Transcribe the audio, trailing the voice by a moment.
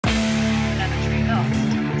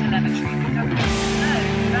telemetry production.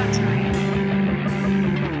 Low battery.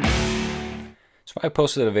 So I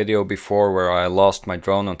posted a video before where I lost my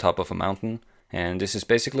drone on top of a mountain, and this is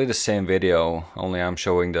basically the same video, only I'm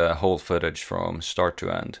showing the whole footage from start to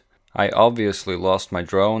end. I obviously lost my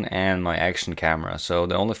drone and my action camera, so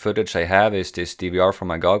the only footage I have is this DVR from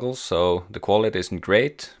my goggles, so the quality isn't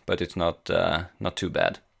great, but it's not too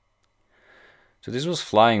bad. So this was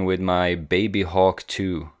flying with my Babyhawk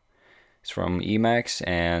 2. It's from Emax,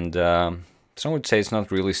 and some would say it's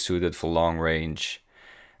not really suited for long range.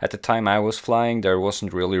 At the time I was flying, there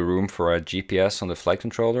wasn't really room for a GPS on the flight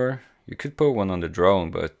controller. You could put one on the drone,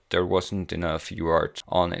 but there wasn't enough UART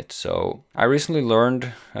on it. So I recently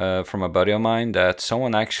learned from a buddy of mine that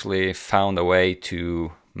someone actually found a way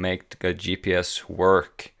to make the GPS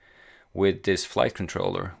work with this flight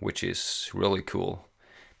controller, which is really cool.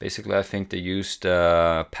 Basically, I think they used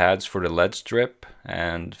pads for the LED strip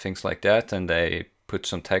and things like that, and they put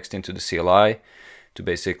some text into the CLI to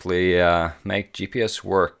basically make GPS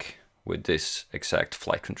work with this exact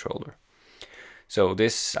flight controller. So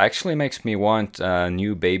this actually makes me want a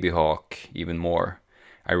new Babyhawk even more.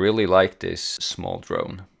 I really like this small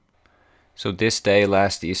drone. So this day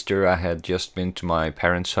last Easter I had just been to my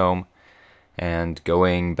parents' home, and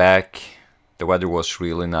going back the weather was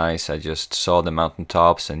really nice. I just saw the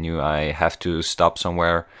mountaintops and knew I have to stop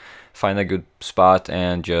somewhere, find a good spot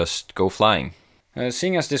and just go flying.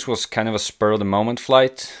 Seeing as this was kind of a spur of the moment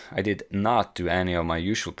flight, I did not do any of my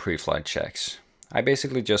usual pre-flight checks. I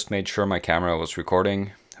basically just made sure my camera was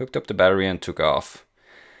recording, hooked up the battery and took off.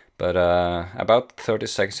 But about 30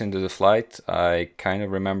 seconds into the flight, I kind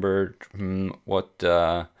of remembered what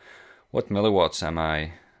milliwatts am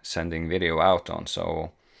I sending video out on.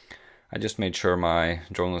 So I just made sure my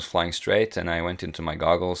drone was flying straight, and I went into my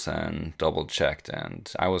goggles and double checked,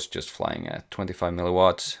 and I was just flying at 25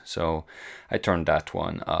 milliwatts, so I turned that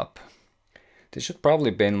one up. This should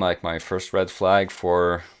probably been like my first red flag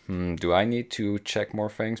for, do I need to check more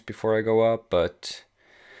things before I go up? But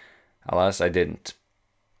alas, I didn't.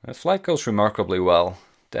 The flight goes remarkably well.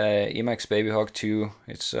 The Emax Babyhawk 2,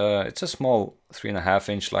 it's a small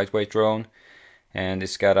 3.5-inch lightweight drone, and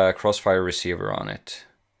it's got a Crossfire receiver on it.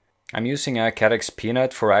 I'm using a Caddx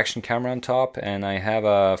Peanut for action camera on top, and I have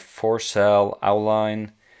a 4-cell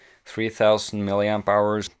Auline 3000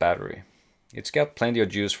 mAh battery. It's got plenty of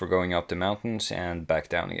juice for going up the mountains and back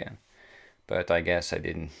down again, but I guess I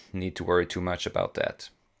didn't need to worry too much about that.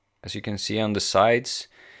 As you can see on the sides,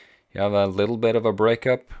 you have a little bit of a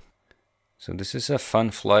breakup. So this is a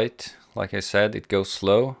fun flight. Like I said, it goes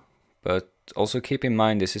slow, but also keep in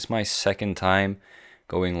mind this is my second time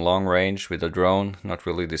going long range with a drone, not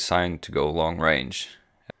really designed to go long range.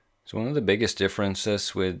 So one of the biggest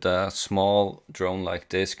differences with a small drone like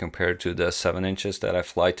this compared to the 7 inches that I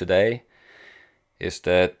fly today is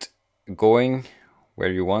that going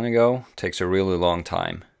where you want to go takes a really long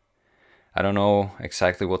time. I don't know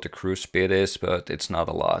exactly what the cruise speed is, but it's not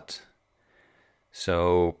a lot.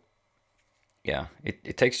 So yeah,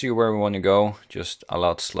 it takes you where we want to go, just a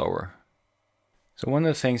lot slower. So one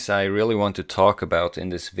of the things I really want to talk about in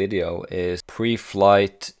this video is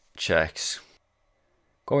pre-flight checks.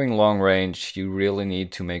 Going long range, you really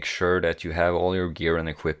need to make sure that you have all your gear and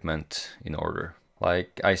equipment in order.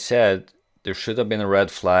 Like I said, there should have been a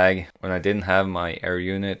red flag when I didn't have my air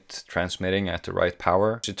unit transmitting at the right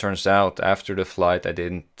power. It turns out after the flight I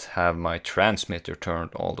didn't have my transmitter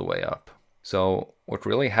turned all the way up. So what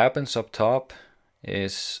really happens up top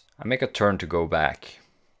is I make a turn to go back.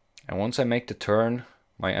 And once I make the turn,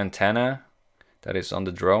 my antenna that is on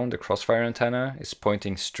the drone, the Crossfire antenna, is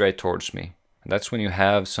pointing straight towards me. And that's when you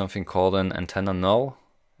have something called an antenna null.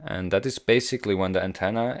 And that is basically when the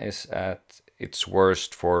antenna is at its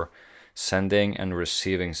worst for sending and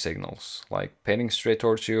receiving signals. Like pointing straight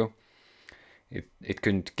towards you, it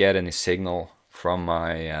couldn't get any signal from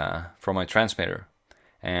my transmitter.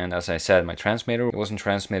 And as I said, my transmitter wasn't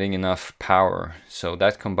transmitting enough power, so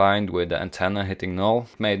that combined with the antenna hitting null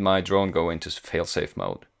made my drone go into failsafe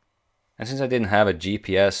mode. And since I didn't have a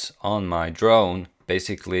GPS on my drone,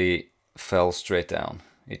 basically fell straight down.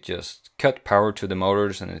 It just cut power to the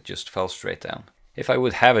motors and it just fell straight down. If I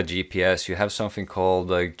would have a GPS, you have something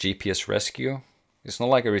called a GPS rescue. It's not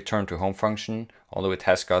like a return to home function, although it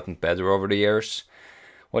has gotten better over the years.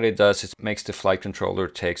 What it does is it makes the flight controller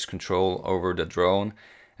takes control over the drone,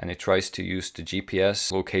 and it tries to use the GPS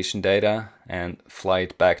location data and fly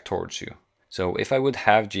it back towards you. So if I would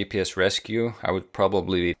have GPS rescue, I would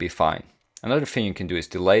probably be fine. Another thing you can do is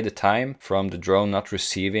delay the time from the drone not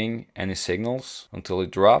receiving any signals until it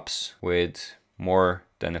drops with more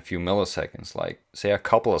than a few milliseconds, like say a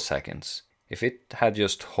couple of seconds. If it had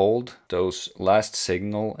just held those last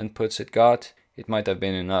signal inputs it got, it might have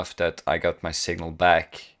been enough that I got my signal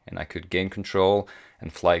back and I could gain control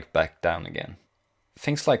and fly back down again.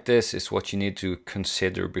 Things like this is what you need to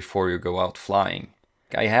consider before you go out flying.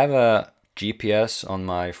 I have a GPS on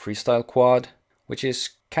my freestyle quad, which is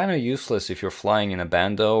kind of useless if you're flying in a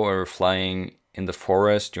bando or flying in the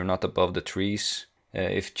forest, you're not above the trees.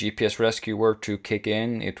 If GPS rescue were to kick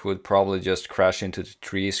in, it would probably just crash into the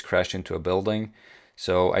trees, crash into a building.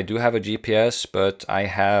 So I do have a GPS, but I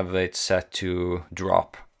have it set to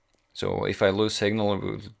drop. So if I lose signal, it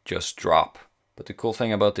will just drop. But the cool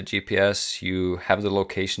thing about the GPS, you have the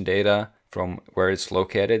location data from where it's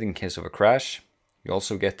located in case of a crash. You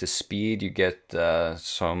also get the speed, you get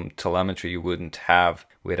some telemetry you wouldn't have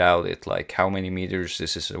without it, like how many meters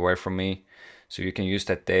this is away from me. So you can use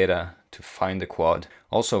that data to find the quad.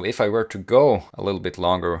 Also, if I were to go a little bit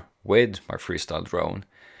longer with my freestyle drone,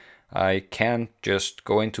 I can just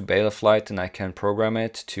go into Babyhawk and I can program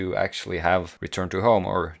it to actually have return to home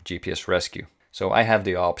or GPS rescue. So I have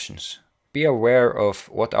the options. Be aware of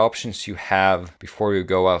what options you have before you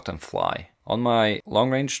go out and fly. On my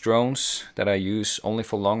long-range drones that I use only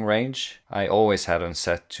for long range, I always have them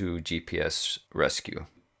set to GPS rescue.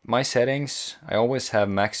 My settings, I always have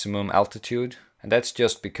maximum altitude, and that's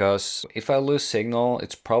just because if I lose signal,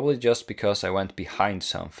 it's probably just because I went behind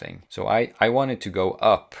something. So I want it to go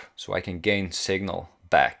up so I can gain signal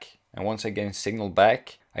back. And once I gain signal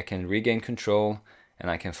back, I can regain control and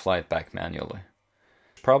I can fly it back manually.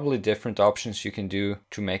 Probably different options you can do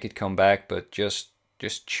to make it come back, but just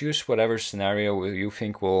choose whatever scenario you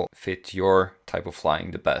think will fit your type of flying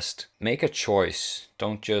the best. Make a choice.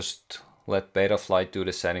 Don't just let Betaflight do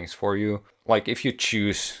the settings for you. Like if you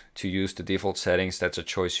choose to use the default settings, that's a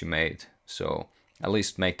choice you made. So at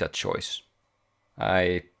least make that choice.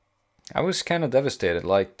 I was kind of devastated.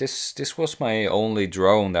 Like this was my only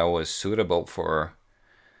drone that was suitable for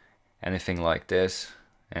anything like this.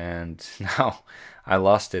 And now I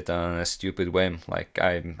lost it on a stupid whim. Like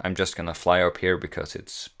I'm just gonna fly up here because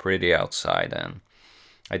it's pretty outside and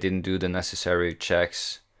I didn't do the necessary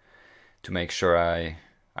checks to make sure I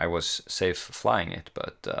was safe flying it,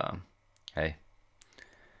 but hey,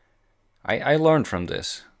 I learned from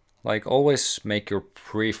this. Like always make your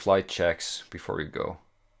pre-flight checks before you go.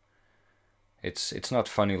 It's not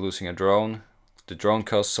funny losing a drone. The drone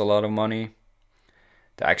costs a lot of money.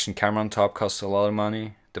 The action camera on top costs a lot of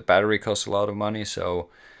money. The battery costs a lot of money. So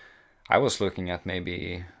I was looking at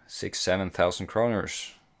maybe 6,000-7,000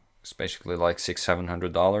 kroners. It's basically like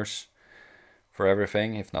 $600-700 for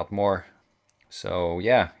everything, if not more. So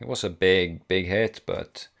yeah, it was a big hit,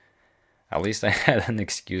 but at least I had an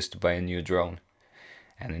excuse to buy a new drone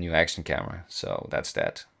and a new action camera. So that's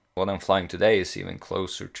that. What I'm flying today is even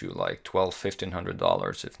closer to like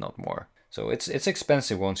 $1,200-1,500, if not more. So it's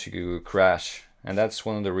expensive once you crash, and that's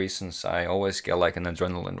one of the reasons I always get like an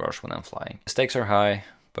adrenaline rush when I'm flying. The stakes are high,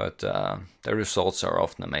 but the results are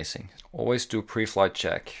often amazing. Always do pre-flight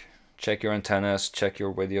check. Check your antennas, check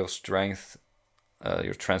your video strength,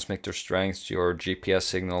 your transmitter strength, your GPS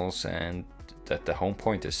signals, and that the home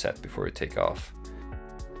point is set before you take off.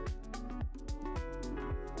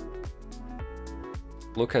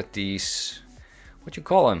 Look at these, what you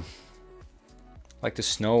call them? Like the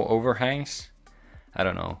snow overhangs? I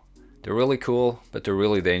don't know. They're really cool, but they're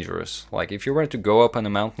really dangerous. Like if you were to go up on a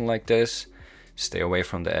mountain like this, stay away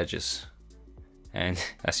from the edges. And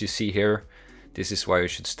as you see here, this is why you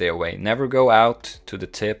should stay away. Never go out to the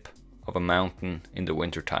tip of a mountain in the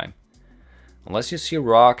wintertime. Unless you see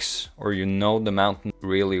rocks or you know the mountain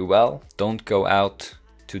really well, don't go out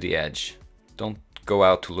to the edge. Don't go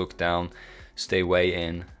out to look down. Stay way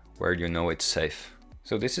in where you know it's safe.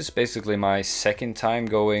 So this is basically my second time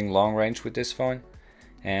going long range with this phone.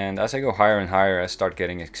 And as I go higher and higher, I start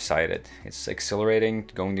getting excited. It's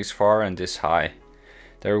exhilarating going this far and this high.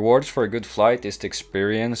 The rewards for a good flight is the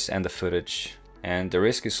experience and the footage. And the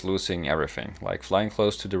risk is losing everything. Like flying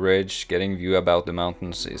close to the ridge, getting view about the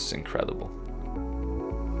mountains is incredible.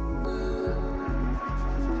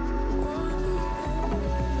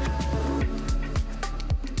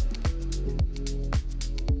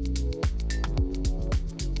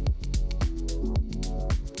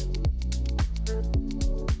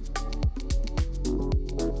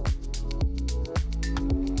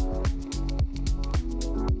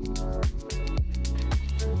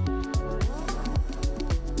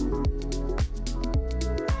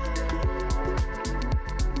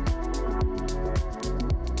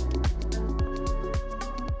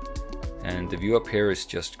 And the view up here is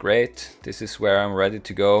just great. This is where I'm ready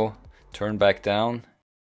to go. Turn back down.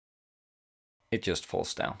 It just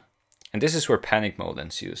falls down. And this is where panic mode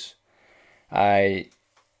ensues.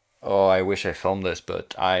 Oh, I wish I filmed this,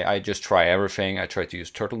 but I just try everything. I try to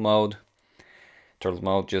use turtle mode. Turtle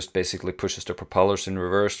mode just basically pushes the propellers in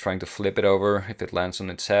reverse, trying to flip it over if it lands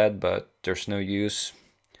on its head, but there's no use.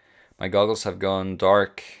 My goggles have gone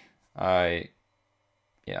dark. I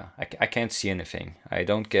can't see anything. I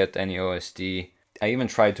don't get any OSD. I even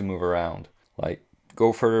tried to move around, like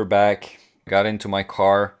go further back, got into my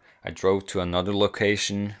car. I drove to another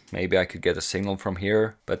location. Maybe I could get a signal from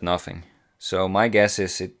here, but nothing. So my guess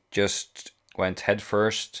is it just went head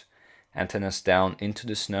first, antennas down into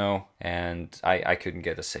the snow, and I couldn't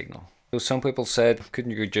get a signal. So some people said,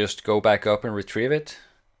 couldn't you just go back up and retrieve it?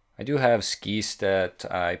 I do have skis that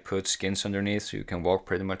I put skins underneath so you can walk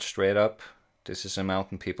pretty much straight up. This is a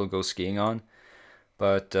mountain people go skiing on.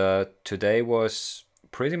 But today was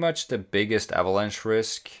pretty much the biggest avalanche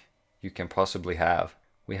risk you can possibly have.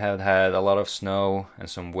 We had had a lot of snow and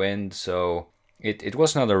some wind, so it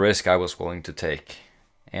was not a risk I was willing to take.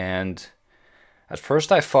 And at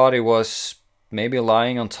first I thought it was maybe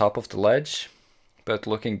lying on top of the ledge, but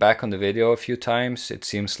looking back on the video a few times, it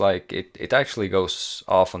seems like it actually goes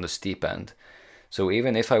off on the steep end. So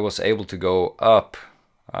even if I was able to go up,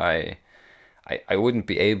 I wouldn't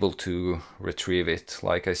be able to retrieve it.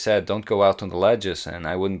 Like I said, don't go out on the ledges, and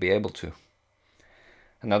I wouldn't be able to.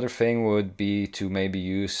 Another thing would be to maybe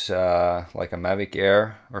use like a Mavic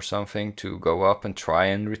Air or something to go up and try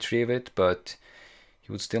and retrieve it, but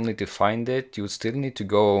you would still need to find it. You would still need to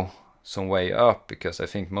go some way up, because I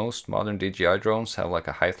think most modern DJI drones have like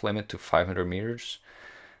a height limit to 500 meters,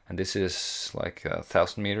 and this is like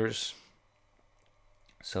 1,000 meters.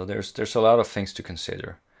 So there's a lot of things to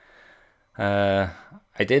consider.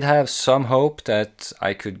 I did have some hope that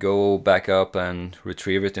I could go back up and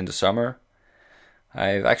retrieve it in the summer.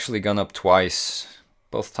 I've actually gone up twice.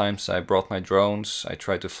 Both times I brought my drones. I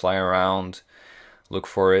tried to fly around, look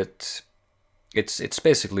for it. It's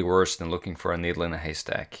basically worse than looking for a needle in a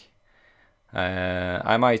haystack.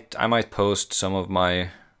 I might post some of my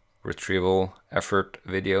retrieval effort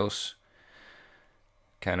videos.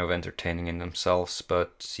 Kind of entertaining in themselves,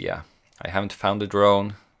 but yeah, I haven't found the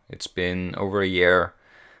drone. It's been over a year.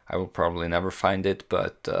 I will probably never find it,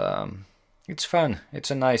 but it's fun.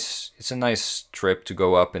 It's a nice trip to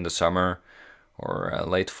go up in the summer or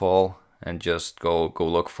late fall and just go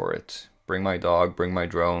look for it. Bring my dog, bring my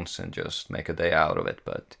drones, and just make a day out of it.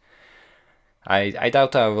 But I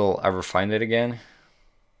doubt I will ever find it again.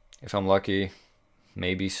 If I'm lucky,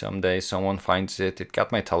 maybe someday someone finds it. It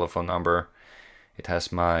got my telephone number. It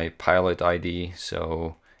has my pilot ID,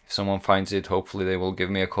 so if someone finds it, hopefully they will give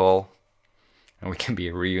me a call and we can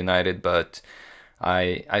be reunited. But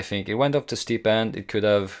I think it went up the steep end. It could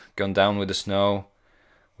have gone down with the snow.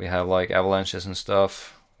 We have like avalanches and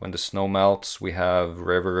stuff. When the snow melts, we have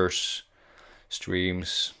rivers,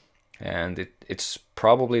 streams, and it's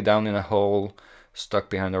probably down in a hole, stuck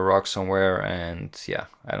behind a rock somewhere, and yeah,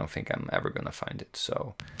 I don't think I'm ever gonna find it.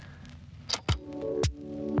 So